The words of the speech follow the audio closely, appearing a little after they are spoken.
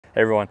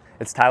Hey everyone,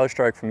 it's Tyler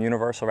Stroke from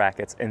Universal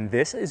Rackets, and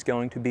this is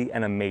going to be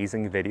an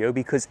amazing video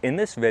because in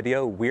this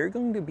video, we're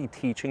going to be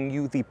teaching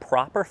you the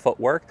proper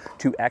footwork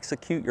to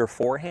execute your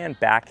forehand,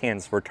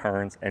 backhands,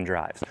 returns, and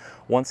drives.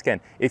 Once again,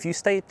 if you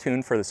stay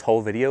tuned for this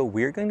whole video,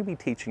 we're going to be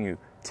teaching you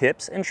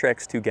tips and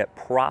tricks to get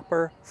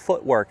proper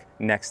footwork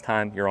next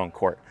time you're on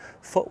court.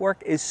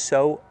 Footwork is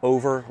so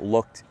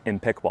overlooked in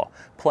pickleball.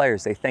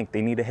 Players, they think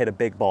they need to hit a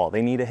big ball,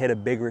 they need to hit a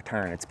big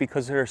return. It's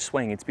because of their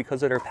swing, it's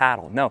because of their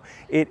paddle. No,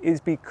 it is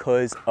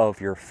because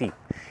of your feet.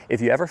 If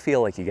you ever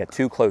feel like you get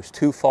too close,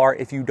 too far,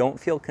 if you don't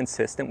feel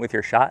consistent with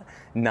your shot,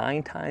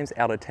 9 times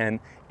out of 10,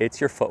 it's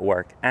your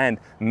footwork. And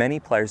many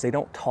players, they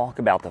don't talk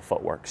about the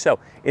footwork. So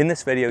in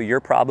this video,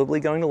 you're probably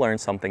going to learn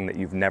something that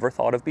you've never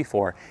thought of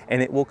before,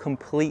 and it will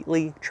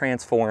completely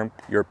transform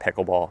your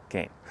pickleball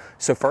game.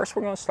 So first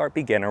we're going to start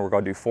beginner. We're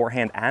going to do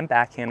forehand and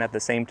backhand at the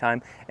same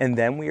time, and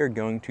then we are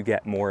going to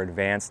get more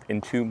advanced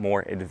into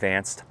more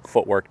advanced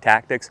footwork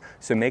tactics.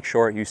 So make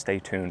sure you stay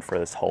tuned for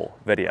this whole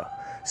video.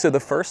 So the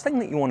first thing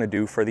that you want to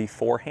do for the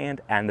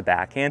forehand and the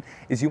backhand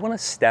is you want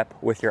to step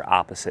with your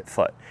opposite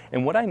foot.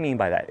 And what I mean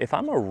by that, if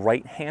I'm a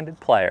right-handed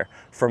player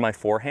for my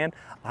forehand,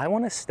 I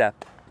want to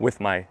step with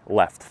my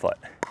left foot.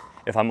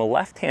 If I'm a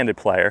left-handed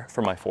player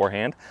for my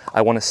forehand,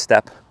 I want to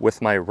step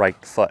with my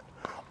right foot.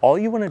 All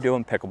you want to do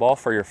in pickleball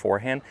for your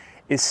forehand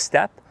is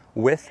step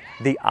with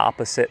the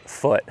opposite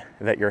foot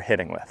that you're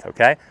hitting with,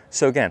 okay?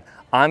 So again,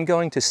 I'm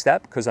going to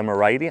step, because I'm a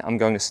righty, I'm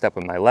going to step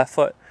with my left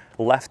foot,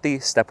 lefty,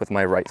 step with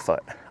my right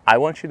foot. I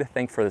want you to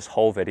think for this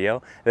whole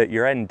video that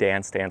you're in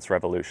Dance Dance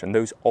Revolution,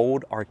 those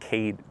old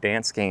arcade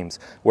dance games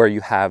where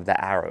you have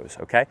the arrows,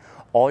 okay?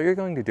 All you're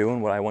going to do,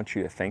 and what I want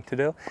you to think to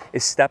do,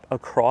 is step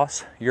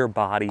across your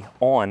body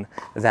on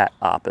that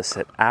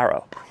opposite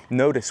arrow.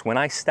 Notice when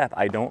I step,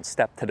 I don't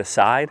step to the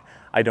side,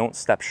 I don't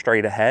step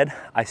straight ahead,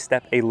 I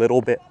step a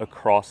little bit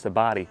across the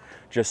body,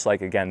 just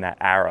like, again, that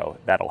arrow.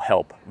 That'll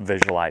help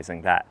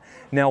visualizing that.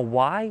 Now,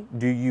 why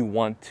do you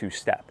want to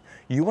step?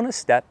 You want to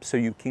step so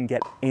you can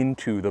get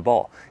into the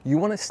ball. You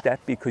want to step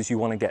because you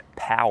want to get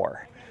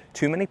power.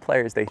 Too many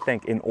players, they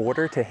think in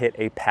order to hit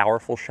a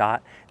powerful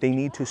shot, they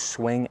need to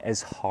swing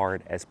as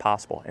hard as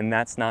possible, and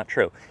that's not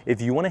true.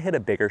 If you want to hit a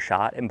bigger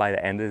shot, and by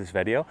the end of this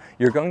video,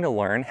 you're going to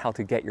learn how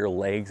to get your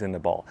legs in the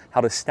ball, how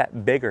to step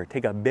bigger,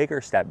 take a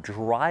bigger step,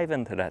 drive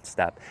into that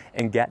step,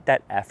 and get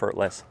that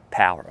effortless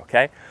power,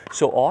 okay?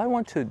 So all I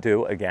want to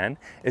do, again,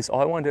 is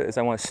I want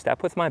to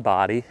step with my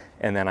body,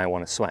 and then I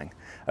want to swing.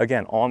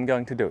 Again, all I'm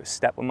going to do is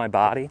step with my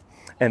body,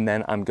 and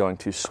then I'm going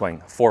to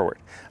swing forward.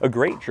 A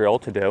great drill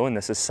to do, and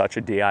this is such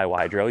a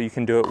DIY drill, you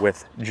can do it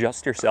with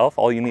just yourself.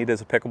 All you need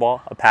is a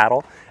pickleball, a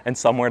paddle, and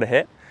somewhere to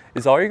hit,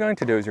 is all you're going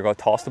to do is you're going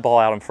to toss the ball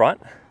out in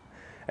front,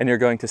 and you're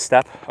going to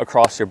step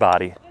across your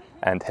body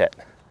and hit.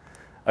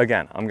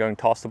 Again, I'm going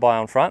to toss the ball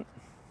out in front,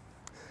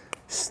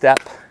 step,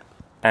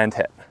 and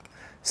hit.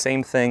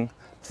 Same thing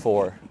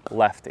for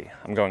lefty.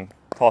 I'm going to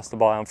toss the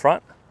ball out in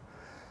front,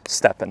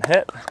 step and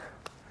hit.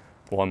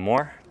 One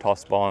more,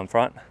 toss the ball in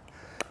front,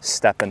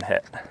 step and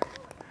hit.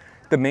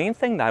 The main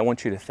thing that I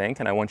want you to think,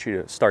 and I want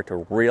you to start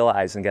to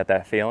realize and get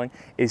that feeling,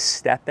 is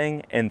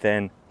stepping and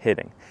then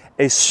hitting.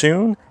 As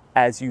soon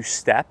as you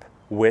step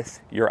with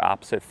your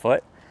opposite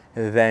foot,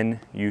 then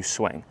you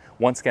swing.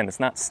 Once again, it's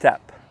not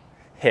step,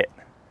 hit.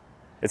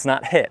 It's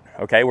not hit,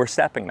 okay? We're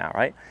stepping now,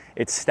 right?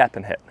 It's step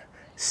and hit,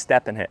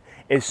 step and hit.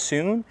 As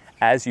soon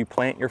as you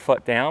plant your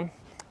foot down,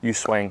 you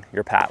swing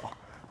your paddle.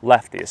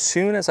 Lefty, as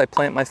soon as I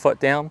plant my foot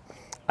down,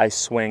 I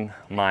swing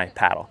my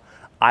paddle.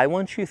 I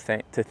want you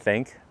to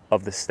think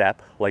of the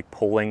step like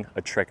pulling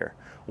a trigger.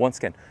 Once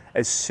again,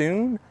 as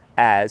soon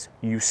as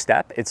you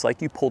step, it's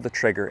like you pull the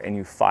trigger and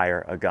you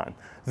fire a gun.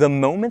 The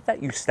moment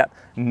that you step,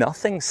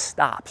 nothing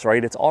stops,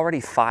 right? It's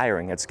already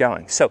firing, it's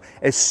going. So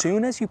as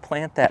soon as you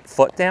plant that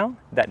foot down,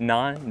 that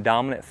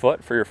non-dominant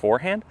foot for your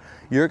forehand,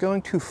 you're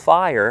going to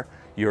fire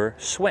your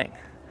swing.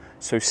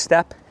 So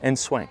step and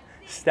swing,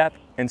 step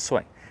and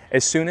swing.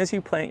 As soon as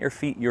you plant your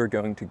feet, you're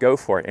going to go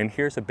for it. And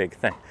here's a big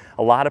thing.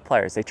 A lot of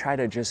players, they try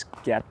to just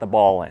get the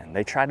ball in.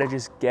 They try to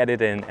just get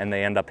it in, and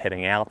they end up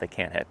hitting out. They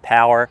can't hit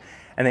power,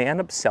 and they end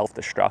up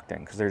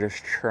self-destructing because they're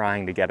just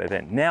trying to get it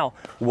in. Now,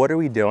 what are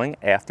we doing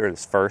after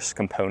this first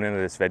component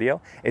of this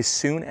video? As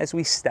soon as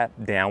we step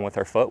down with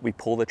our foot, we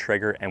pull the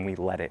trigger and we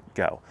let it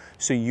go.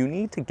 So you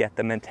need to get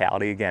the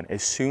mentality again.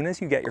 As soon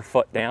as you get your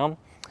foot down,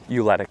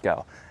 you let it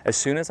go. As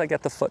soon as I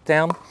get the foot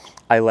down,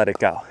 I let it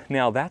go.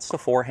 Now that's the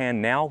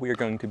forehand. Now we are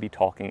going to be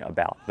talking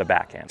about the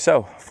backhand.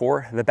 So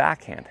for the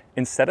backhand,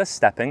 instead of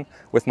stepping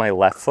with my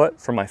left foot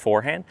for my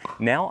forehand,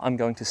 now I'm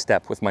going to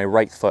step with my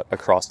right foot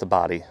across the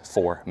body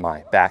for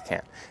my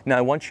backhand. Now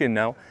I want you to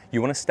know,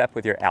 you want to step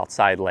with your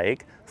outside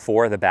leg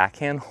for the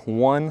backhand,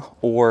 1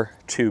 or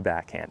 2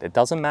 backhand. It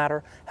doesn't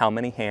matter how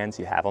many hands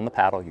you have on the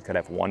paddle. You could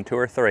have 1, 2,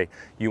 or 3.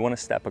 You want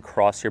to step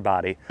across your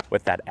body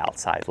with that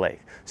outside leg.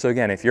 So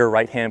again, if you're a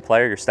right-hand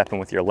player, you're stepping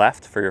with your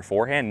left for your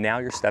forehand. Now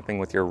you're stepping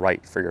with your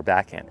right for your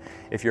backhand.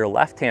 If you're a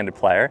left-handed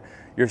player,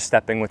 you're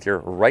stepping with your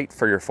right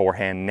for your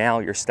forehand. Now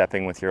you're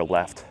stepping with your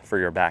left for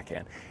your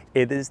backhand.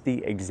 It is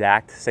the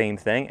exact same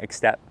thing,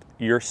 except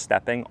you're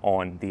stepping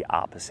on the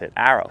opposite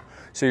arrow.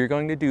 So you're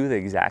going to do the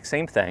exact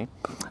same thing,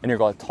 and you're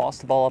going to toss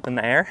the ball up in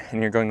the air,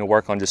 and you're going to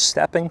work on just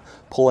stepping,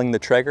 pulling the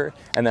trigger,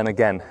 and then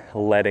again,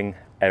 letting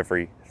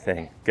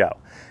everything go.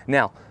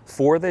 Now,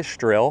 for this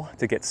drill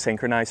to get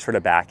synchronized for the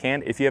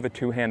backhand, if you have a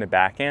two-handed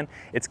backhand,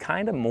 it's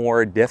kind of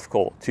more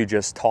difficult to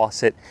just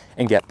toss it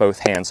and get both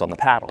hands on the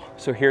paddle.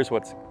 So here's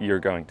what you're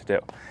going to do.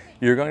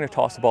 You're going to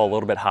toss the ball a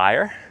little bit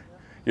higher.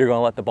 You're going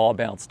to let the ball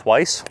bounce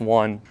twice,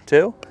 1,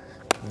 2,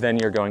 then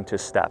you're going to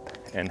step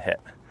and hit.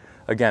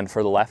 Again,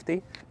 for the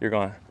lefty, you're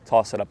going to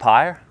toss it up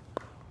higher,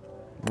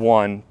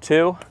 1,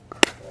 2,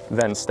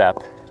 then step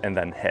and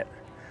then hit.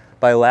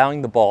 By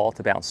allowing the ball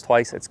to bounce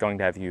twice, it's going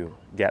to have you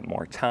get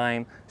more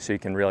time so you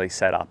can really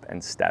set up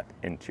and step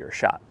into your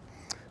shot.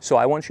 So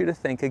I want you to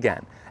think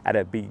again, at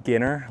a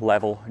beginner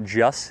level,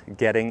 just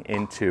getting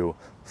into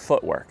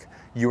footwork.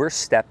 You are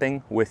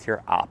stepping with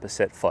your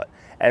opposite foot.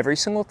 Every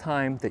single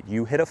time that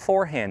you hit a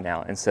forehand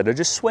now, instead of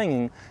just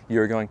swinging,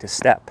 you're going to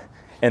step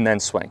and then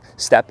swing.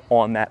 Step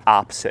on that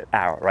opposite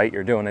arrow, right?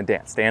 You're doing a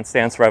dance, dance,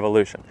 dance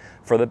revolution.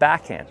 For the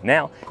backhand,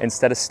 now,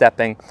 instead of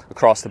stepping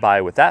across the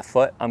body with that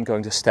foot, I'm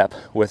going to step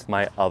with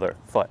my other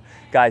foot.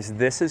 Guys,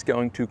 this is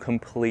going to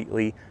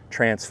completely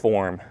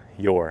transform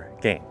your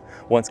game.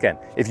 Once again,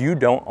 if you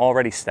don't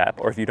already step,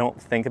 or if you don't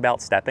think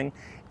about stepping,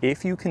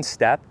 if you can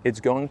step, it's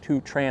going to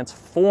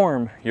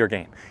transform your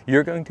game.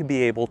 You're going to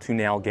be able to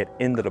now get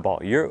into the ball.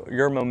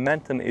 Your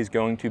momentum is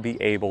going to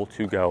be able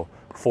to go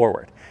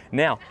forward.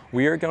 Now,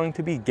 we are going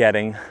to be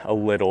getting a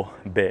little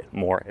bit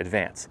more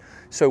advanced.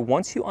 So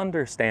once you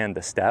understand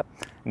the step,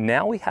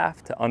 now we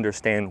have to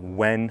understand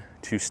when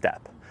to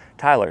step.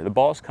 Tyler, the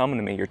ball's coming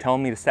to me. You're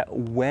telling me to step.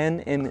 When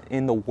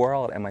in the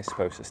world am I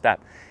supposed to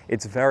step?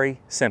 It's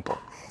very simple.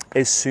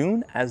 As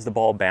soon as the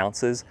ball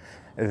bounces,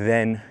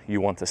 then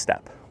you want to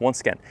step. Once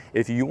again,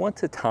 if you want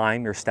to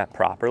time your step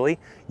properly,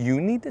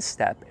 you need to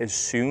step as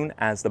soon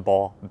as the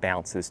ball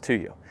bounces to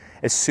you.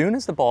 As soon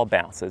as the ball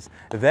bounces,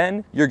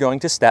 then you're going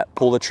to step,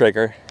 pull the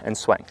trigger, and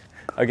swing.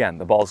 Again,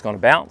 the ball's going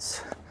to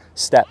bounce,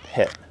 step,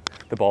 hit.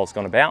 The ball's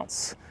going to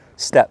bounce,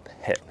 step,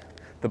 hit.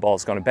 The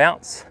ball's going to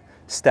bounce,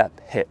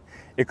 step, hit.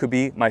 It could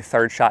be my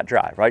third shot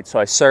drive, right? So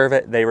I serve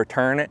it, they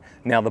return it.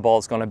 Now the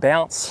ball's going to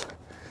bounce,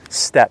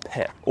 step,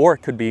 hit. Or it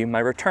could be my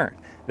return.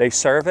 They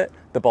serve it,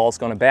 the ball's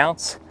going to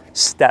bounce,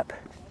 step,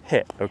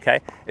 hit, okay?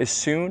 As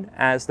soon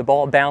as the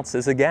ball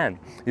bounces again,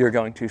 you're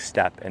going to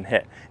step and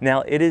hit.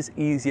 Now, it is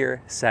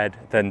easier said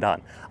than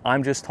done.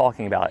 I'm just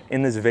talking about it.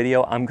 In this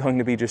video, I'm going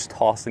to be just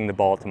tossing the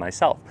ball to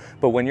myself.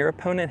 But when your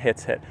opponent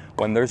hits it,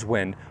 when there's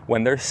wind,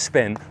 when there's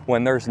spin,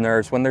 when there's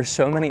nerves, when there's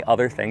so many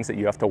other things that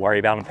you have to worry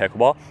about in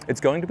pickleball, it's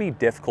going to be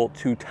difficult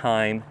to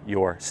time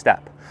your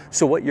step.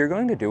 So what you're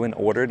going to do in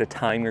order to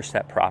time your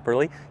step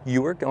properly,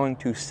 you are going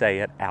to say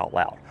it out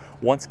loud.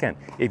 Once again,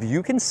 if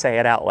you can say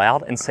it out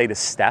loud and say the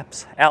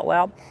steps out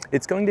loud,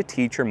 it's going to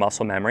teach your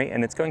muscle memory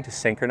and it's going to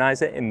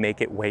synchronize it and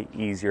make it way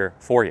easier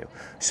for you.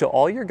 So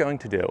all you're going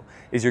to do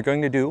is you're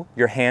going to do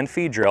your hand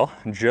feed drill,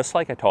 just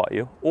like I taught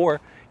you,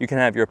 or you can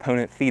have your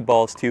opponent feed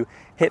balls to you,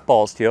 hit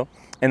balls to you,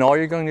 and all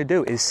you're going to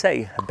do is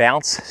say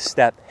bounce,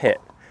 step,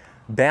 hit.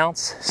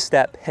 Bounce,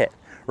 step, hit.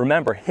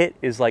 Remember, hit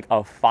is like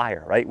a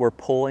fire, right? We're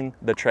pulling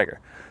the trigger.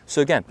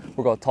 So again,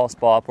 we're going to toss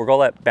the ball up. We're going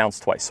to let bounce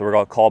twice. So we're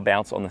going to call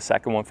bounce on the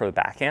second one for the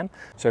backhand.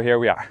 So here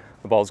we are.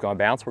 The ball's going to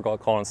bounce. We're going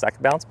to call on the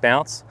second bounce.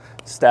 Bounce,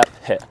 step,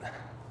 hit.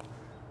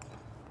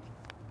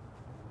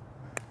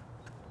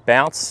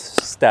 Bounce,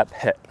 step,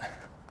 hit.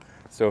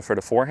 So for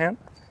the forehand,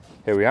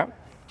 here we are.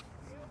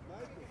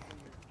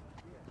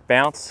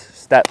 Bounce,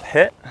 step,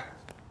 hit.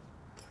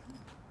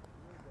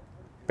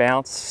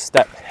 Bounce,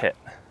 step, hit.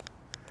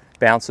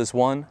 Bounce is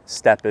 1,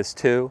 step is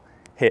 2,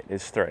 hit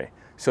is 3.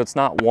 So it's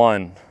not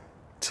 1,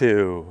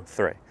 2,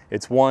 3.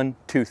 It's 1,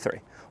 2, 3.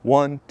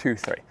 1, 2,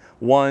 3.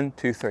 1,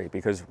 2, 3,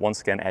 because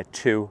once again, at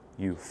 2,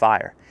 you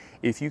fire.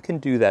 If you can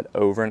do that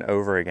over and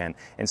over again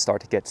and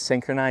start to get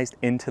synchronized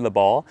into the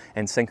ball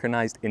and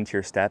synchronized into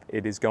your step,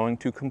 it is going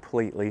to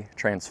completely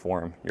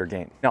transform your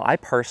game. Now, I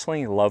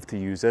personally love to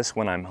use this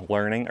when I'm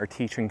learning or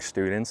teaching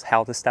students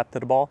how to step to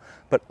the ball,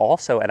 but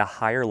also at a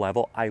higher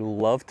level, I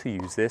love to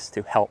use this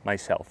to help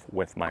myself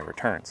with my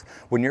returns.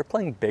 When you're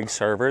playing big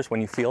servers,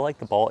 when you feel like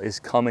the ball is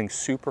coming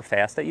super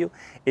fast at you,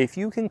 if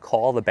you can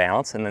call the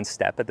bounce and then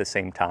step at the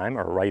same time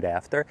or right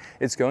after,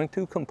 it's going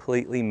to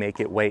completely make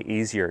it way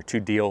easier to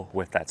deal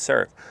with that serve.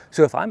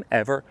 So if I'm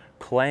ever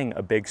playing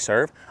a big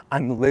serve,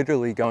 I'm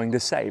literally going to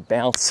say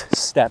bounce,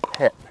 step,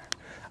 hit.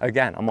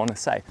 Again, I'm going to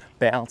say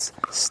bounce,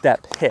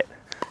 step, hit.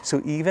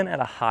 So even at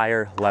a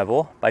higher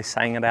level, by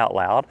saying it out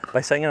loud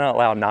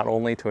not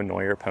only to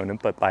annoy your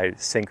opponent, but by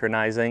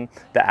synchronizing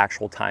the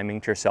actual timing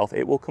to yourself,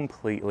 it will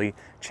completely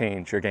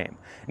change your game.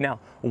 Now,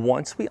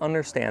 once we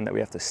understand that we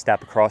have to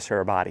step across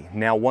our body,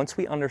 now once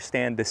we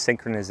understand the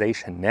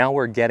synchronization, now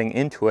we're getting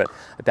into it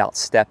about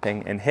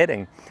stepping and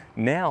hitting,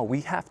 now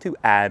we have to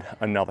add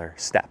another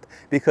step.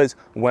 Because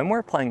when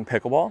we're playing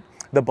pickleball,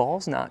 The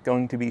ball's not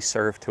going to be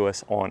served to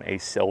us on a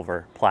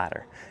silver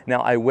platter.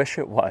 Now, I wish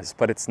it was,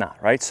 but it's not,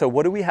 right? So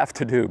what do we have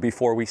to do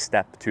before we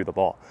step to the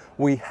ball?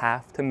 We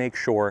have to make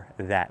sure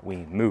that we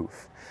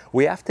move.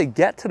 We have to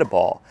get to the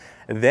ball,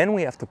 then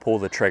we have to pull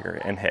the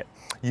trigger and hit.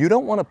 You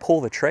don't want to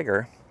pull the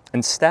trigger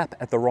and step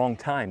at the wrong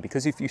time,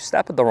 because if you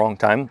step at the wrong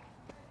time,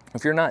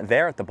 if you're not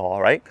there at the ball,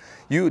 right?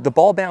 The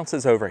ball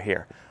bounces over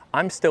here.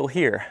 I'm still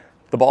here.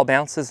 The ball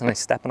bounces and I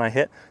step and I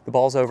hit, the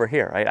ball's over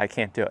here, right? I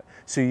can't do it.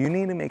 So you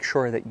need to make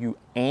sure that you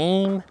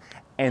aim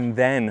and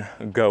then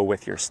go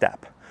with your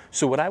step.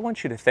 So what I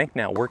want you to think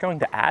now, we're going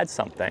to add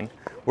something.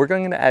 We're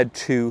going to add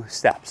 2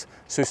 steps.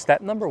 So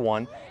step number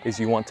 1 is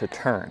you want to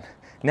turn.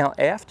 Now,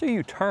 after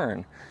you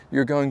turn,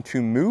 you're going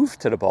to move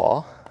to the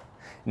ball.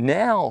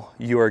 Now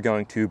you are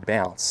going to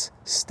bounce,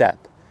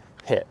 step,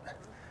 hit.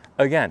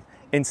 Again,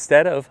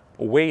 instead of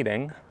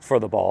waiting for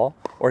the ball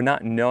or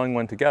not knowing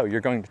when to go,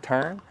 you're going to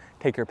turn,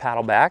 take your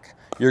paddle back,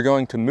 you're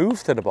going to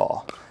move to the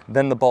ball.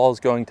 Then the ball is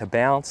going to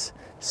bounce,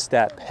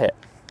 step, hit.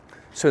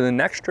 So the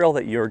next drill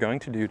that you're going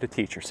to do to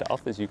teach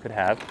yourself is you could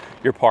have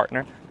your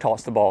partner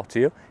toss the ball to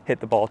you,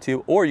 hit the ball to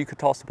you, or you could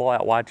toss the ball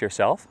out wide to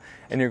yourself,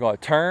 and you're going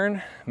to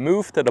turn,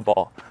 move to the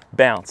ball,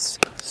 bounce,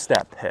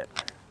 step, hit.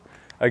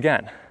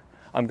 Again,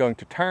 I'm going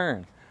to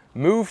turn,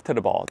 move to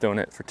the ball, doing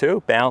it for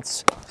 2,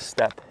 bounce,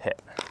 step,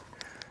 hit.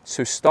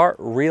 So start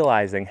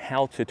realizing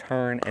how to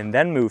turn and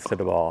then move to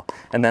the ball.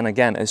 And then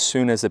again, as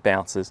soon as it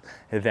bounces,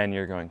 then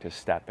you're going to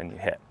step and you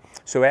hit.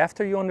 So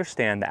after you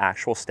understand the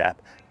actual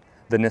step,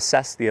 the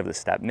necessity of the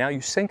step, now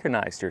you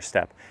synchronized your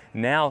step.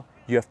 Now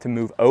you have to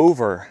move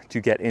over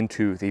to get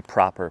into the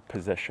proper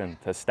position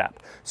to step.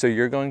 So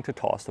you're going to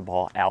toss the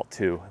ball out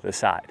to the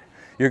side.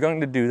 You're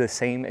going to do the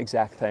same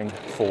exact thing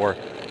for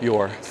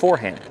your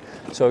forehand.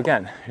 So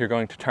again, you're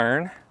going to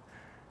turn,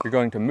 you're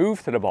going to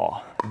move to the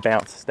ball,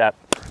 bounce, step,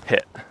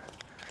 hit.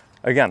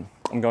 Again,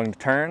 I'm going to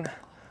turn,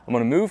 I'm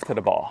going to move to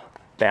the ball,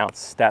 bounce,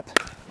 step,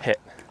 hit.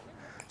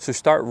 So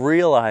start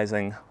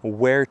realizing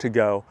where to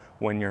go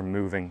when you're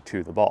moving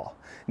to the ball.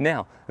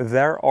 Now,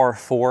 there are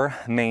 4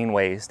 main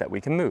ways that we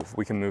can move.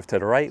 We can move to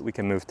the right, we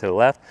can move to the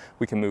left,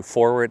 we can move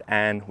forward,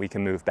 and we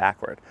can move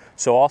backward.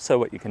 So also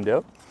what you can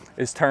do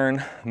is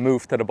turn,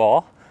 move to the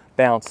ball,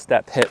 bounce,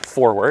 step, hit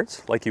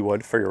forwards, like you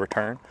would for your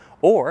return.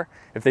 Or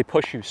if they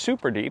push you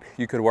super deep,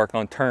 you could work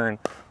on turn,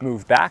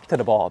 move back to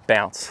the ball,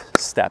 bounce,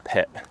 step,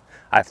 hit.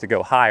 I have to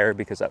go higher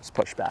because I was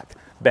pushed back.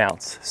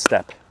 Bounce,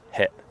 step,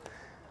 hit.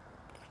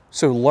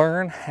 So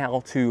learn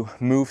how to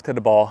move to the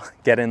ball,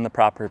 get in the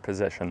proper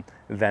position,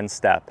 then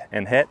step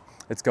and hit.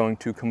 It's going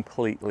to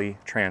completely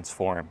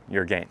transform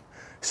your game.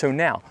 So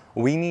now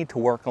we need to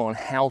work on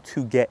how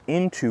to get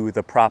into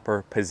the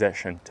proper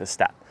position to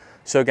step.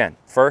 So again,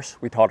 first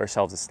we taught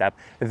ourselves a step,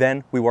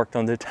 then we worked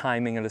on the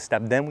timing of the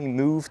step, then we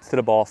moved to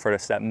the ball for the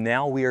step.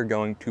 Now we are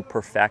going to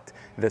perfect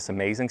this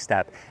amazing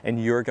step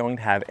and you're going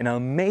to have an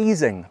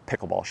amazing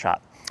pickleball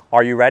shot.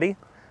 Are you ready?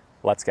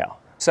 Let's go.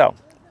 So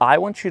I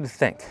want you to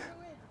think,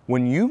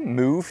 when you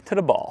move to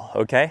the ball,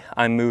 okay,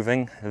 I'm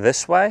moving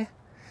this way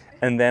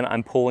and then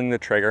I'm pulling the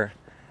trigger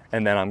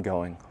and then I'm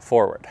going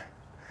forward.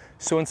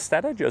 So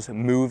instead of just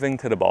moving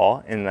to the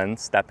ball and then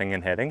stepping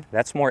and hitting,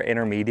 that's more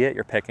intermediate,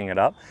 you're picking it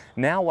up.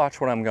 Now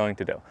watch what I'm going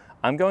to do.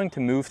 I'm going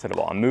to move to the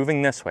ball. I'm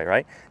moving this way,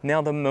 right?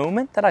 Now the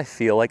moment that I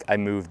feel like I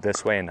moved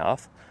this way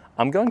enough,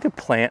 I'm going to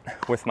plant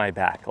with my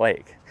back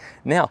leg.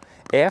 Now,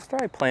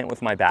 after I plant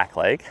with my back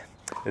leg,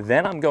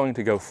 then I'm going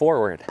to go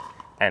forward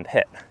and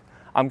hit.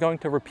 I'm going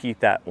to repeat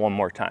that one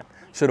more time.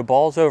 So the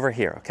ball's over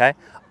here, okay?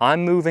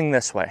 I'm moving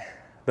this way.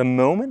 The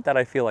moment that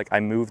I feel like I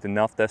moved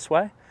enough this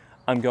way,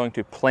 I'm going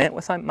to plant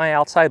with my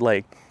outside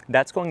leg.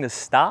 That's going to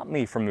stop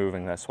me from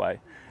moving this way.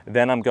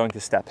 Then I'm going to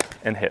step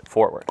and hit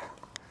forward.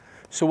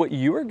 So what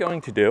you are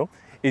going to do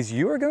is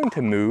you are going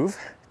to move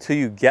till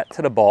you get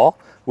to the ball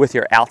with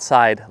your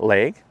outside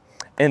leg,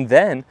 and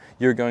then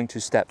you're going to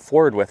step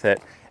forward with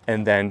it,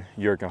 and then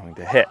you're going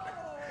to hit.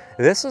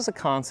 This is a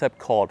concept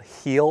called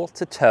heel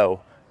to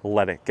toe,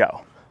 let it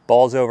go.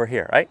 Ball's over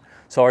here, right?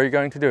 So all you're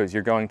going to do is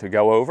you're going to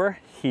go over,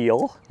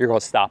 heel, you're going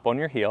to stop on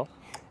your heel,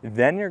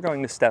 then you're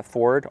going to step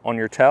forward on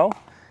your toe,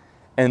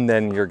 and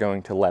then you're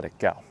going to let it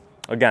go.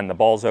 Again, the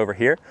ball's over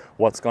here.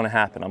 What's going to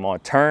happen? I'm going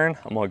to turn,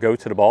 I'm going to go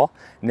to the ball.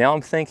 Now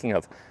I'm thinking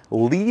of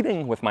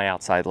leading with my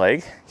outside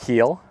leg,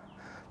 heel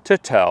to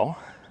toe,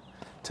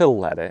 to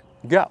let it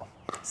go.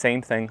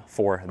 Same thing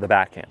for the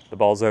backhand. The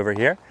ball's over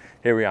here.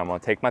 Here we are. I'm going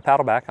to take my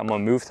paddle back. I'm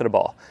going to move to the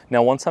ball.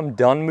 Now, once I'm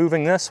done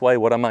moving this way,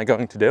 what am I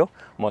going to do?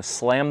 I'm going to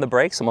slam the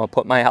brakes. I'm going to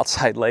put my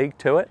outside leg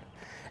to it,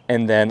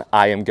 and then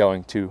I am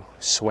going to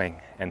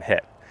swing and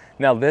hit.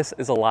 Now this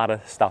is a lot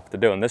of stuff to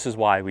do, and this is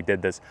why we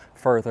did this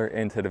further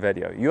into the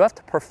video. You have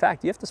to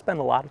perfect, you have to spend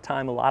a lot of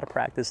time, a lot of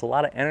practice, a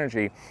lot of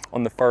energy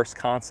on the first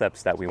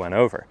concepts that we went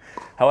over.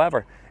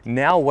 However,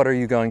 now what are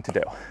you going to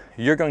do?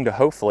 You're going to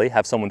hopefully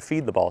have someone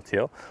feed the ball to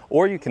you,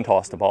 or you can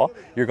toss the ball.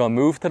 You're going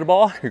to move to the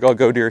ball, you're going to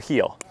go to your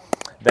heel.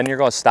 Then you're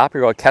going to stop,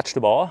 you're going to catch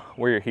the ball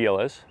where your heel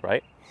is,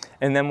 right?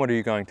 And then what are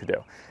you going to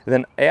do?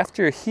 Then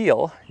after your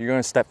heel, you're going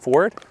to step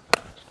forward,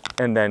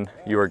 and then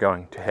you are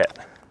going to hit.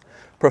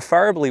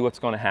 Preferably what's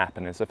going to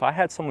happen is if I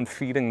had someone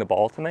feeding the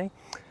ball to me,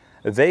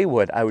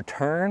 I would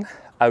turn,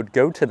 I would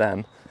go to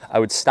them, I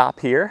would stop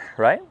here,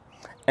 right?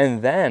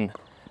 And then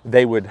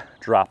they would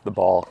drop the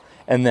ball,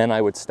 and then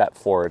I would step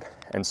forward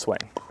and swing.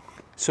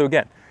 So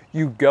again,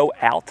 you go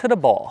out to the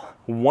ball.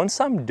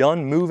 Once I'm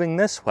done moving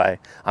this way,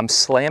 I'm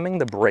slamming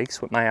the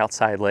brakes with my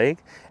outside leg,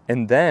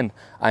 and then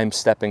I'm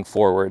stepping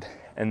forward,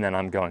 and then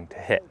I'm going to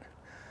hit.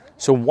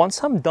 So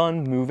once I'm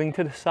done moving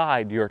to the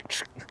side, you're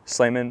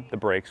slamming the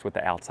brakes with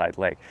the outside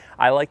leg.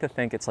 I like to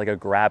think it's like a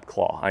grab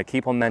claw. I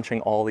keep on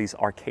mentioning all these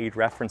arcade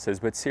references,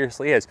 but it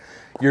seriously is.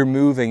 You're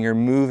moving, you're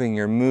moving,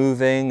 you're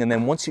moving, and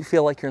then once you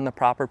feel like you're in the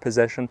proper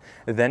position,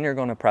 then you're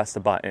gonna press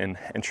the button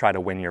and try to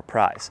win your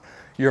prize.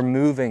 You're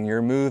moving,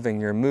 you're moving,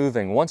 you're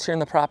moving. Once you're in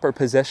the proper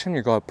position,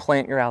 you're gonna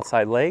plant your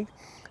outside leg.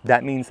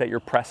 That means that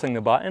you're pressing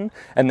the button,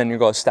 and then you're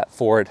gonna step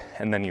forward,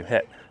 and then you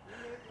hit.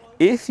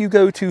 If you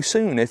go too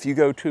soon, if you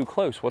go too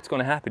close, what's going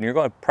to happen? You're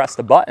going to press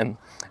the button,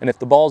 and if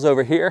the ball's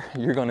over here,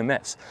 you're going to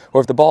miss. Or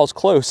if the ball's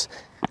close,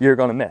 you're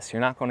going to miss. You're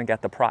not going to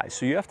get the prize.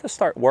 So you have to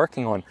start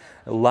working on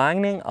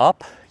lining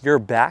up your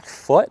back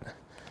foot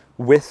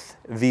with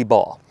the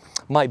ball.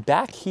 My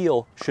back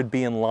heel should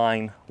be in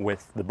line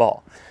with the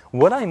ball.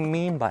 What I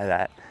mean by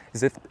that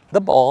is if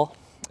the ball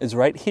is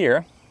right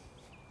here,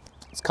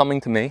 it's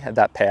coming to me at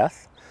that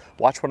path,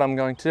 watch what I'm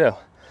going to do.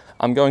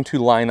 I'm going to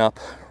line up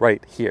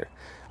right here.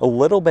 A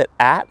little bit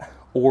at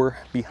or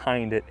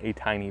behind it a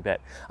tiny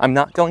bit. I'm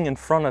not going in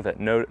front of it,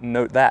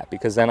 note that,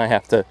 because then I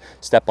have to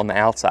step on the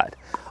outside.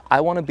 I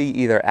want to be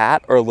either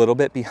at or a little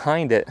bit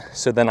behind it,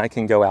 so then I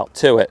can go out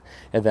to it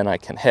and then I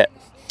can hit.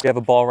 You have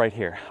a ball right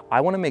here.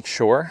 I want to make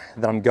sure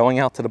that I'm going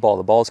out to the ball.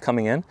 The ball is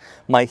coming in.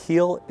 My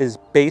heel is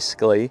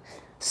basically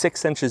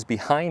 6 inches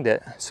behind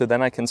it, so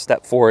then I can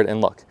step forward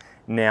and look.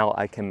 Now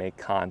I can make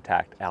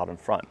contact out in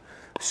front.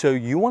 So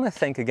you want to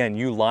think again,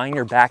 you line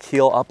your back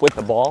heel up with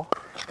the ball,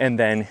 and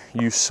then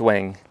you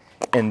swing,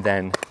 and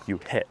then you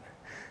hit.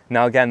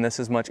 Now again, this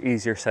is much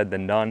easier said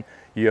than done.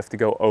 You have to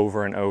go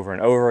over and over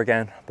and over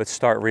again, but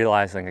start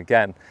realizing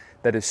again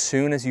that as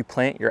soon as you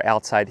plant your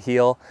outside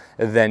heel,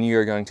 then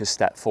you're going to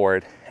step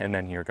forward, and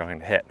then you're going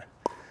to hit.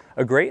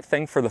 A great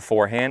thing for the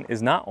forehand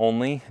is not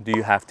only do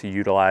you have to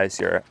utilize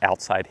your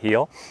outside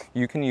heel,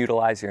 you can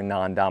utilize your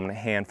non-dominant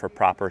hand for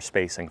proper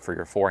spacing for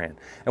your forehand.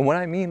 And what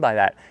I mean by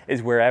that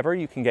is wherever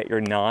you can get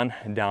your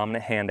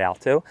non-dominant hand out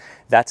to,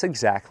 that's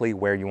exactly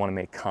where you want to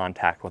make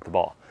contact with the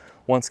ball.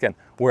 Once again,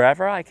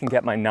 wherever I can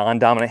get my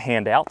non-dominant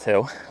hand out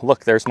to,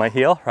 look, there's my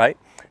heel, right?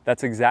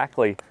 That's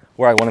exactly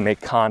where I want to make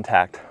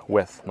contact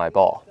with my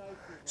ball.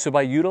 So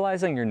by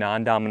utilizing your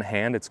non-dominant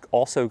hand, it's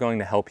also going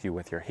to help you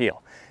with your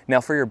heel. Now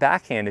for your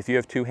backhand, if you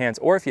have two hands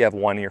or if you have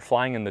one and you're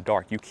flying in the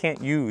dark, you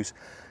can't use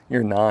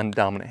your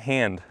non-dominant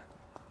hand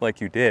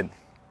like you did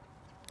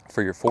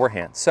for your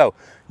forehand. So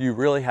you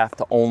really have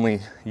to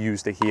only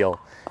use the heel,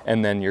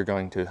 and then you're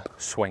going to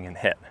swing and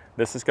hit.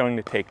 This is going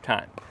to take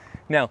time.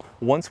 Now,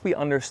 once we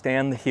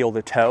understand the heel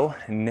to toe,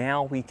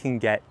 now we can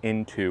get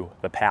into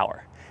the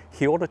power.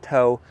 Heel to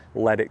toe,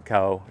 let it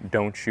go,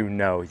 don't you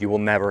know, you will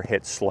never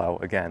hit slow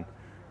again.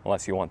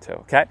 Unless you want to,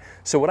 okay?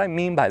 So what I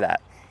mean by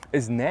that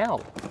is now,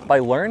 by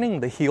learning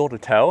the heel to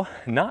toe,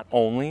 not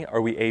only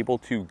are we able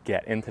to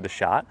get into the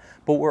shot,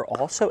 but we're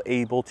also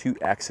able to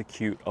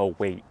execute a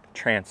weight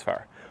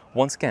transfer.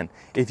 Once again,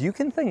 if you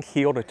can think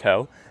heel to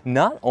toe,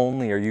 not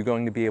only are you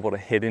going to be able to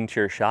hit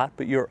into your shot,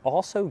 but you're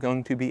also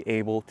going to be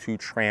able to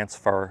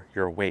transfer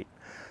your weight.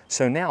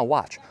 So now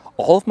watch,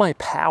 all of my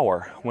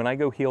power, when I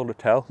go heel to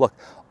toe, look,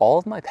 all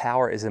of my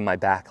power is in my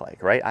back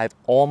leg, right? I have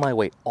all my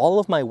weight. All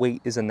of my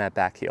weight is in that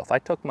back heel. If I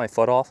took my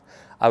foot off,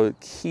 I would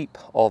keep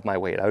all of my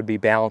weight. I would be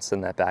balanced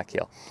in that back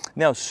heel.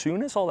 Now, as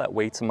soon as all that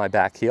weight's in my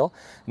back heel,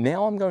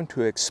 now I'm going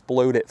to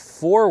explode it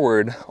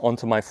forward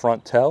onto my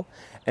front toe,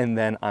 and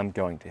then I'm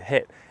going to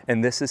hit.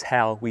 And this is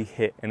how we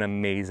hit an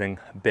amazing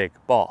big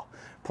ball.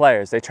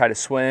 Players, they try to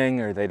swing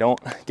or they don't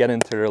get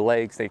into their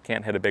legs, they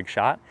can't hit a big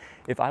shot.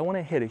 If I want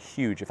to hit a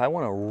huge, if I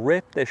want to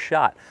rip this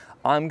shot,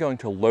 I'm going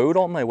to load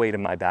all my weight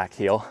in my back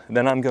heel,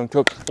 then I'm going to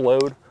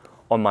explode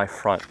on my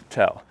front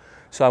toe.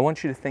 So I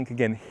want you to think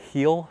again,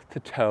 heel to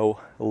toe,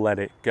 let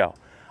it go.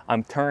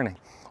 I'm turning.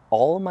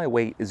 All of my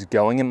weight is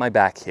going in my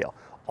back heel.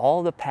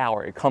 All the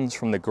power, it comes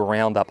from the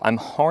ground up. I'm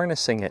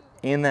harnessing it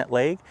in that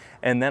leg,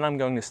 and then I'm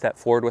going to step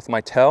forward with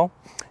my toe,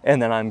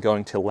 and then I'm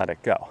going to let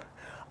it go.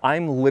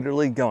 I'm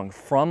literally going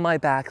from my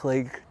back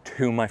leg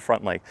to my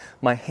front leg.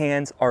 My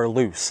hands are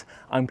loose.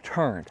 I'm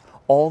turned.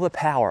 All the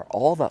power,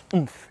 all the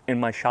oomph in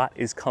my shot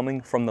is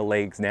coming from the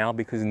legs now,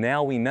 because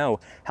now we know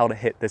how to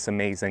hit this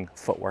amazing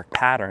footwork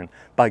pattern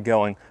by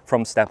going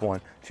from step 1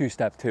 to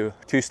step 2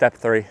 to step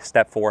 3,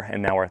 step 4,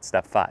 and now we're at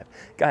step 5.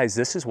 Guys,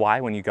 this is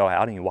why when you go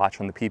out and you watch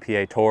on the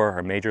PPA Tour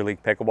or Major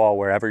League Pickleball,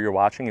 wherever you're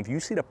watching, if you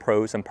see the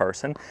pros in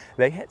person,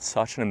 they hit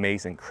such an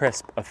amazing,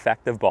 crisp,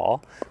 effective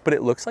ball, but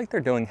it looks like they're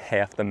doing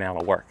half the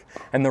amount of work.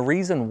 And the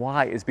reason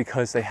why is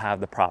because they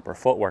have the proper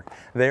footwork.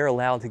 They're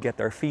allowed to get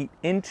their feet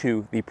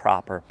into the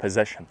proper position.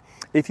 position.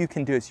 If you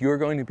can do this, you're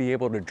going to be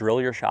able to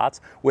drill your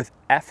shots with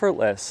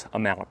effortless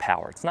amount of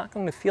power. It's not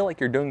going to feel like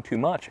you're doing too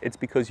much. It's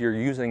because you're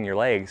using your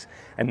legs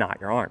and not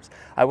your arms.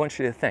 I want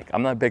you to think,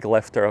 I'm not a big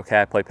lifter,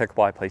 okay? I play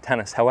pickleball, I play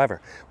tennis.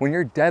 However, when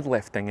you're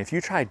deadlifting, if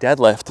you try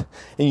deadlift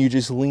and you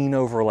just lean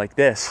over like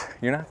this,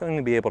 you're not going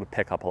to be able to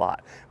pick up a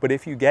lot. But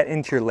if you get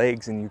into your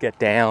legs and you get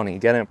down and you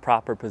get in a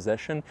proper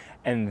position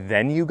and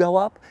then you go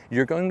up,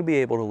 you're going to be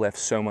able to lift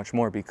so much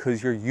more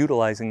because you're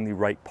utilizing the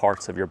right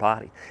parts of your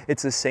body.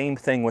 It's the same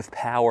thing with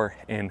power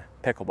in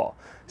pickleball.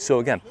 So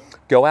again,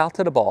 go out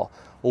to the ball,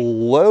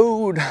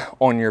 load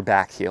on your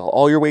back heel.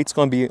 All your weight's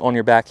going to be on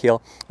your back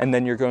heel, and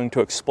then you're going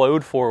to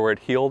explode forward,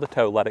 heel to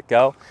toe, let it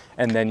go,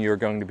 and then you're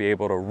going to be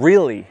able to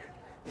really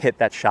hit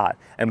that shot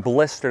and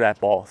blister that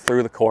ball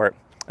through the court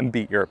and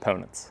beat your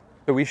opponents.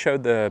 So we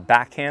showed the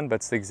backhand, but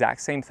it's the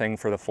exact same thing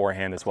for the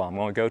forehand as well. I'm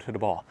going to go to the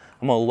ball.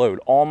 I'm going to load.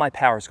 All my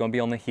power is going to be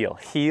on the heel.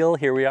 Heel,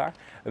 here we are.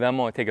 And then I'm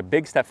going to take a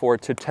big step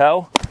forward to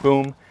toe,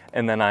 boom,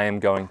 and then I am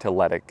going to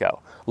let it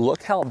go.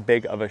 Look how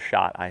big of a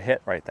shot I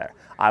hit right there.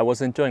 I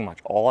wasn't doing much.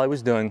 All I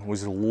was doing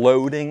was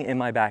loading in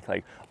my back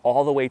leg,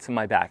 all the weight's in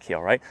my back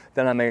heel, right?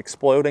 Then I'm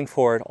exploding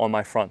forward on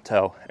my front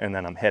toe, and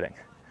then I'm hitting.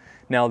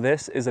 Now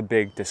this is a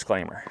big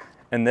disclaimer.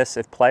 And this,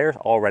 if players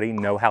already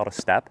know how to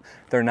step,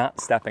 they're not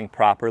stepping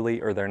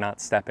properly or they're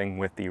not stepping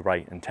with the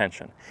right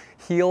intention.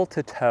 Heel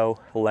to toe,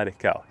 let it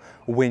go.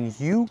 When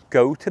you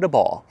go to the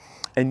ball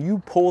and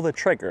you pull the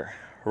trigger,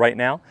 right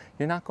now,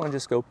 you're not going to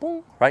just go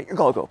boom, right? You're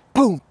going to go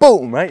boom,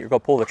 boom, right? You're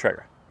going to pull the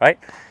trigger, right?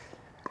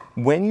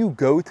 When you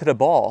go to the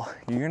ball,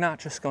 you're not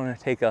just going to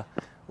take a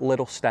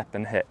little step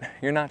and hit.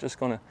 You're not just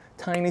going to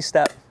tiny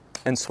step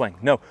and swing.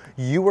 No,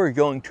 you are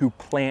going to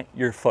plant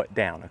your foot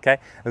down, okay?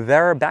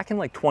 Back in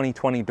like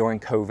 2020 during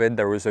COVID,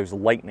 there was those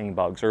lightning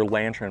bugs or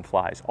lantern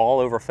flies all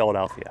over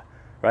Philadelphia,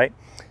 right?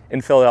 In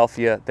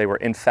Philadelphia, they were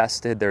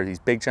infested. There were these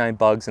big giant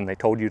bugs and they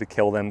told you to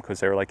kill them because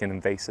they were like an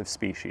invasive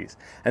species.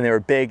 And they were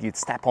big, you'd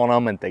step on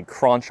them and they'd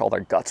crunch, all their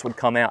guts would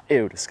come out.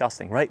 Ew,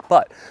 disgusting, right?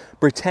 But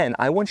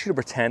I want you to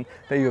pretend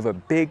that you have a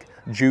big,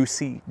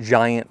 juicy,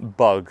 giant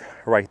bug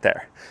right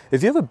there.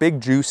 If you have a big,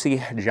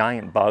 juicy,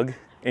 giant bug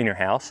in your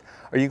house,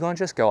 are you going to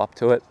just go up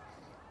to it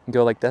and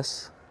go like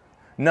this?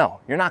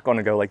 No, you're not going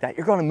to go like that.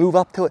 You're going to move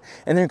up to it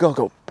and then you're going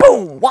to go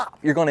boom, whop.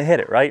 You're going to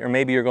hit it, right? Or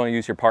maybe you're going to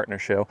use your partner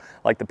shoe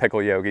like the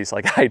pickle yogis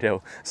like I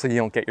do, so you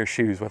don't get your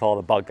shoes with all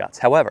the bug guts.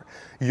 However,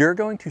 you're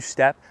going to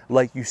step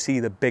like you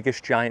see the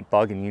biggest giant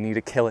bug and you need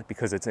to kill it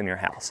because it's in your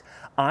house.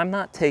 I'm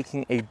not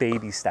taking a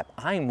baby step.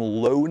 I'm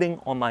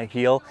loading on my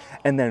heel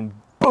and then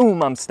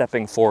boom, I'm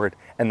stepping forward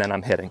and then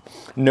I'm hitting.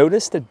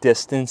 Notice the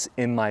distance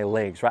in my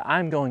legs, right?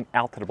 I'm going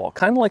out to the ball,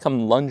 kind of like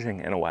I'm lunging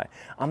in a way.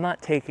 I'm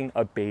not taking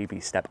a baby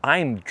step.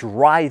 I'm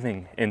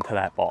driving into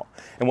that ball.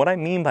 And what I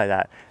mean by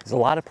that is a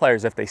lot of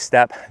players, if they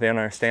step, they don't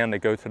understand, they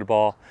go to the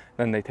ball,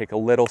 then they take a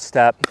little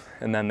step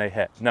and then they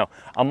hit. No,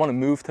 I'm gonna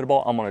move to the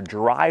ball, I'm gonna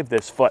drive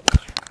this foot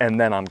and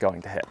then I'm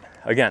going to hit.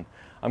 Again,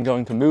 I'm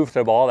going to move to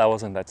the ball, that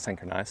wasn't that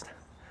synchronized.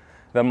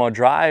 Then I'm gonna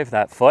drive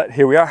that foot,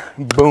 here we are,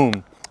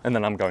 boom, and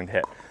then I'm going to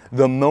hit.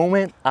 The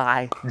moment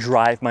I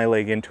drive my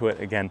leg into it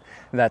again,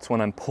 that's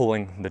when I'm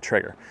pulling the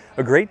trigger.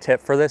 A great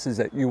tip for this is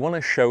that you want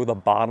to show the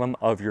bottom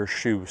of your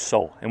shoe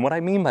sole. And what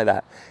I mean by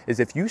that is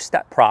if you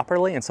step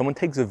properly and someone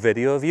takes a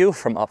video of you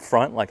from up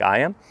front like I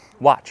am,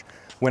 watch.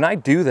 When I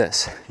do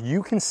this,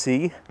 you can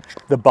see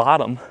the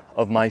bottom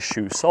of my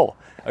shoe sole.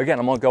 Again,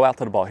 I'm going to go out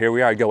to the ball. Here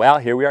we are. I go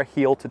out. Here we are.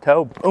 Heel to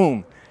toe.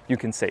 Boom. You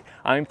can see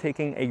I'm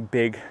taking a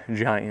big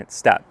giant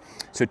step.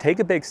 So take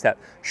a big step,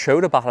 show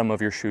the bottom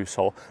of your shoe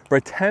sole,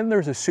 pretend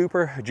there's a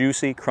super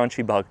juicy,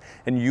 crunchy bug,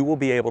 and you will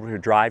be able to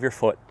drive your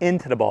foot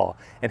into the ball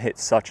and hit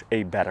such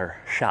a better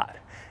shot.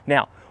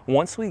 Now,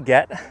 once we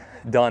get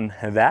done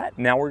that,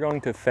 now we're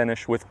going to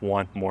finish with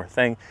one more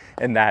thing,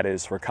 and that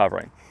is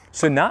recovering.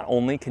 So not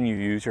only can you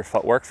use your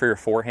footwork for your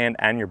forehand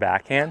and your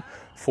backhand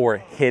for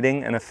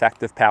hitting an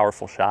effective,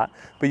 powerful shot,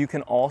 but you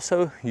can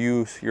also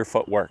use your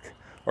footwork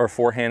or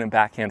forehand and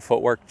backhand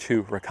footwork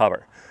to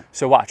recover.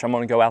 So watch, I'm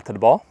gonna go out to the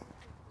ball.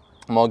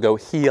 I'm gonna go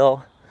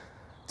heel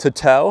to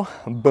toe,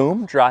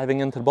 boom,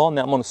 driving into the ball.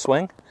 Now I'm gonna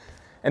swing.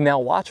 And now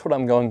watch what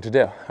I'm going to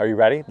do. Are you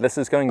ready? This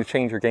is going to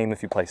change your game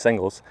if you play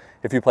singles.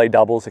 If you play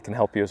doubles, it can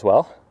help you as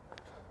well.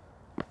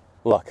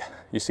 Look,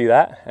 you see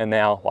that? And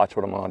now watch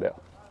what I'm gonna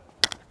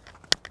do.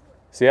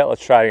 See that?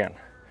 Let's try again.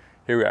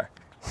 Here we are.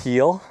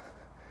 Heel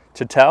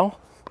to toe.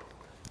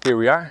 Here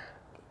we are.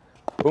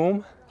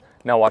 Boom.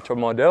 Now watch what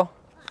I'm gonna do.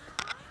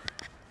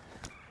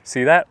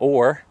 See that?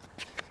 Or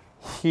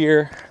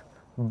here,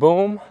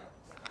 boom.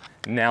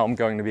 Now I'm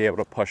going to be able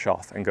to push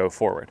off and go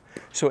forward.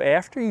 So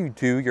after you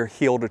do your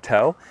heel to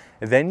toe,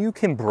 then you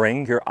can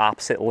bring your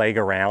opposite leg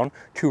around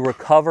to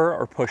recover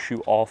or push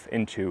you off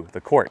into the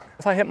court.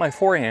 If I hit my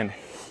forehand,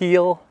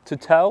 heel to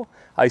toe,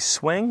 I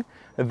swing,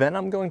 then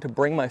I'm going to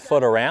bring my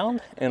foot around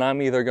and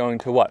I'm either going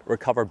to what?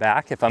 Recover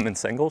back if I'm in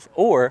singles,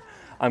 or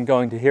I'm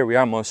going to, here we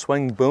are, I'm going to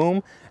swing,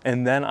 boom,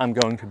 and then I'm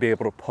going to be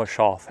able to push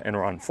off and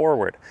run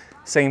forward.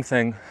 Same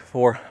thing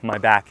for my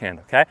backhand,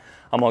 okay?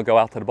 I'm gonna go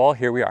out to the ball,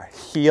 here we are,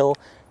 heel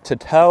to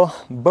toe,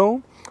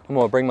 boom. I'm I'm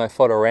gonna bring my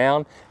foot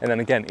around and then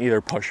again, either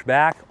push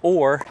back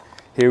or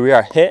here we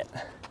are, hit,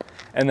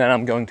 and then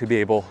I'm going to be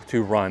able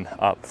to run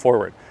up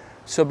forward.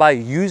 So by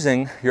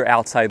using your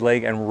outside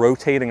leg and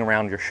rotating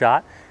around your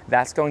shot,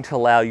 that's going to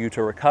allow you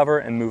to recover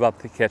and move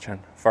up the kitchen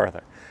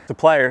further. The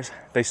players,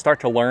 they start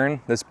to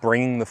learn this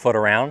bringing the foot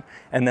around,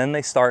 and then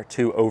they start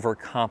to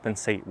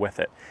overcompensate with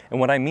it. And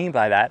what I mean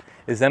by that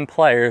is then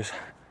players,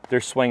 they're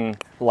swinging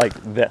like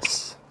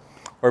this.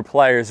 Or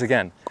players,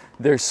 again,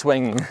 they're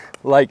swinging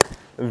like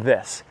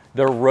this.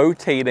 They're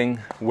rotating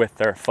with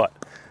their foot.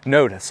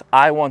 Notice,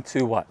 I want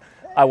to what?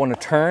 I want to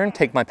turn,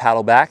 take my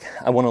paddle back.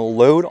 I want to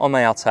load on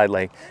my outside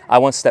leg. I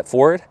want to step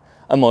forward.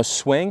 I'm going to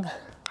swing,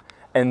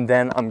 and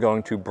then I'm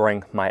going to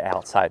bring my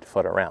outside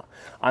foot around.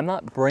 I'm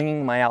not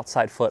bringing my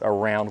outside foot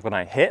around when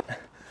I hit.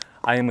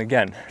 I am,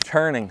 again,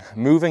 turning,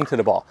 moving to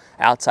the ball.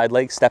 Outside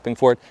leg, stepping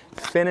forward,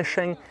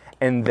 finishing,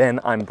 and then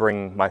I'm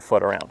bringing my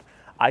foot around.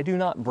 I do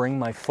not bring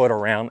my foot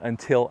around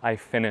until I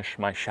finish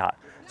my shot.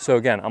 So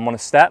again, I'm going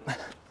to step,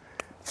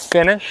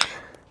 finish,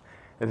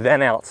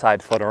 then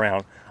outside foot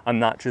around. I'm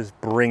not just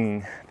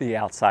bringing the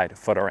outside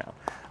foot around.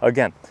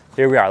 Again,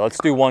 here we are. Let's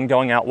do one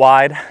going out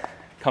wide,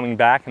 coming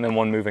back, and then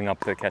one moving up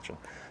to the kitchen.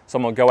 So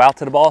I'm gonna go out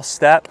to the ball,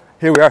 step,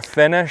 here we are,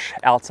 finish,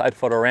 outside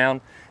foot around,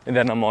 and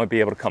then I'm gonna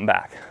be able to come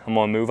back. I'm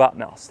gonna move up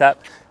now,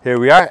 step, here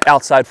we are,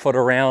 outside foot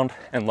around,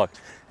 and look,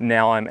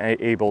 now I'm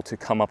able to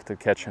come up to the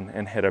kitchen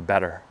and hit a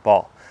better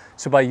ball.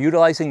 So by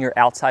utilizing your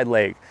outside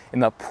leg in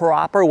the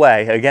proper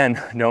way,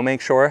 again,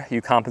 make sure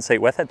you compensate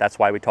with it. That's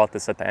why we taught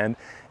this at the end.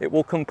 It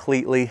will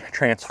completely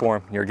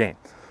transform your game.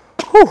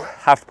 Whew,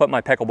 have to put my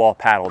pickleball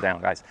paddle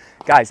down, guys.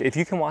 Guys, if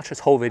you can watch this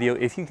whole video,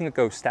 if you can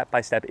go step by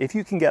step, if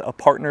you can get a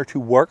partner to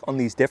work on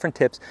these different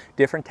tips,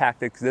 different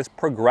tactics, this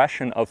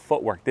progression of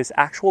footwork, this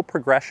actual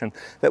progression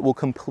that will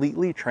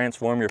completely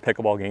transform your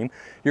pickleball game,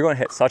 you're going to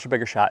hit such a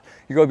bigger shot.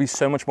 You're going to be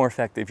so much more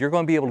effective. You're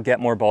going to be able to get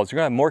more balls. You're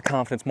going to have more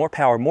confidence, more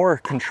power, more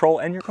control,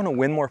 and you're going to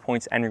win more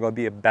points, and you're going to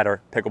be a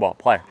better pickleball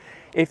player.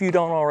 If you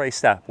don't already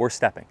step, we're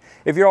stepping.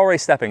 If you're already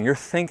stepping, you're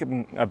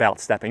thinking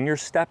about stepping. You're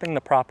stepping the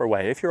proper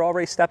way. If you're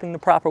already stepping the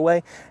proper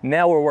way,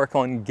 now we're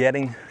working on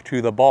getting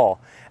to the ball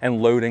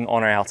and loading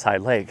on our outside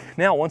leg.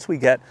 Now, once we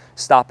get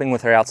stopping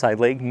with our outside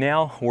leg,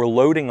 now we're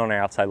loading on our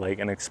outside leg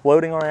and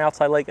exploding on our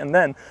outside leg, and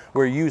then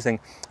we're using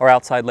our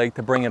outside leg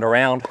to bring it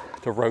around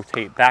to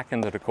rotate back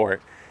into the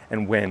court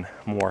and win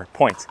more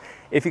points.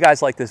 If you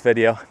guys like this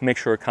video, make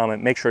sure to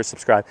comment, make sure to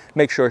subscribe,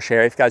 make sure to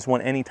share. If you guys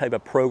want any type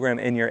of program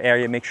in your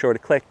area, make sure to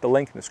click the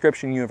link in the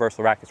description,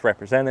 Universal Rackets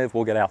representative,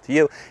 will get out to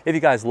you. If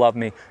you guys love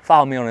me,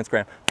 follow me on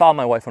Instagram, follow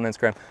my wife on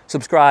Instagram,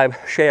 subscribe,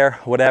 share,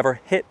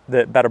 whatever, hit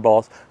the better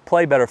balls,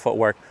 play better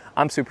footwork.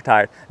 I'm super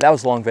tired. That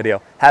was a long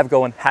video. Have a good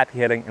one, happy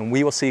hitting, and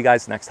we will see you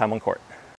guys next time on court.